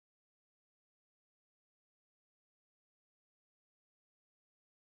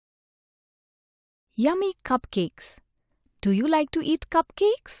Yummy cupcakes! Do you like to eat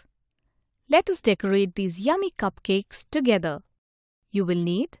cupcakes? Let us decorate these yummy cupcakes together. You will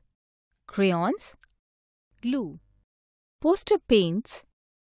need crayons, glue, poster paints,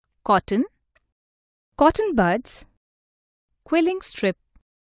 cotton buds, quilling strip.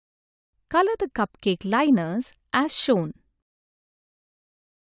 Color the cupcake liners as shown.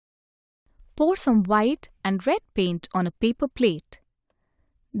 Pour some white and red paint on a paper plate.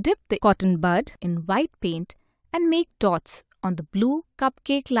 Dip the cotton bud in white paint and make dots on the blue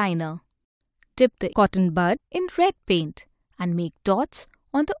cupcake liner. Dip the cotton bud in red paint and make dots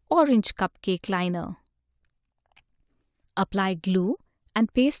on the orange cupcake liner. Apply glue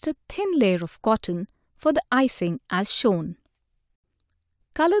and paste a thin layer of cotton for the icing as shown.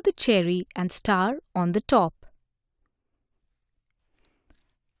 Color the cherry and star on the top.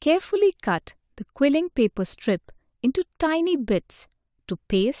 Carefully cut the quilling paper strip into tiny bits to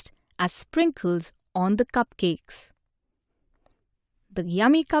paste as sprinkles on the cupcakes. The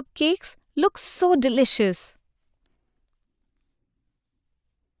yummy cupcakes look so delicious.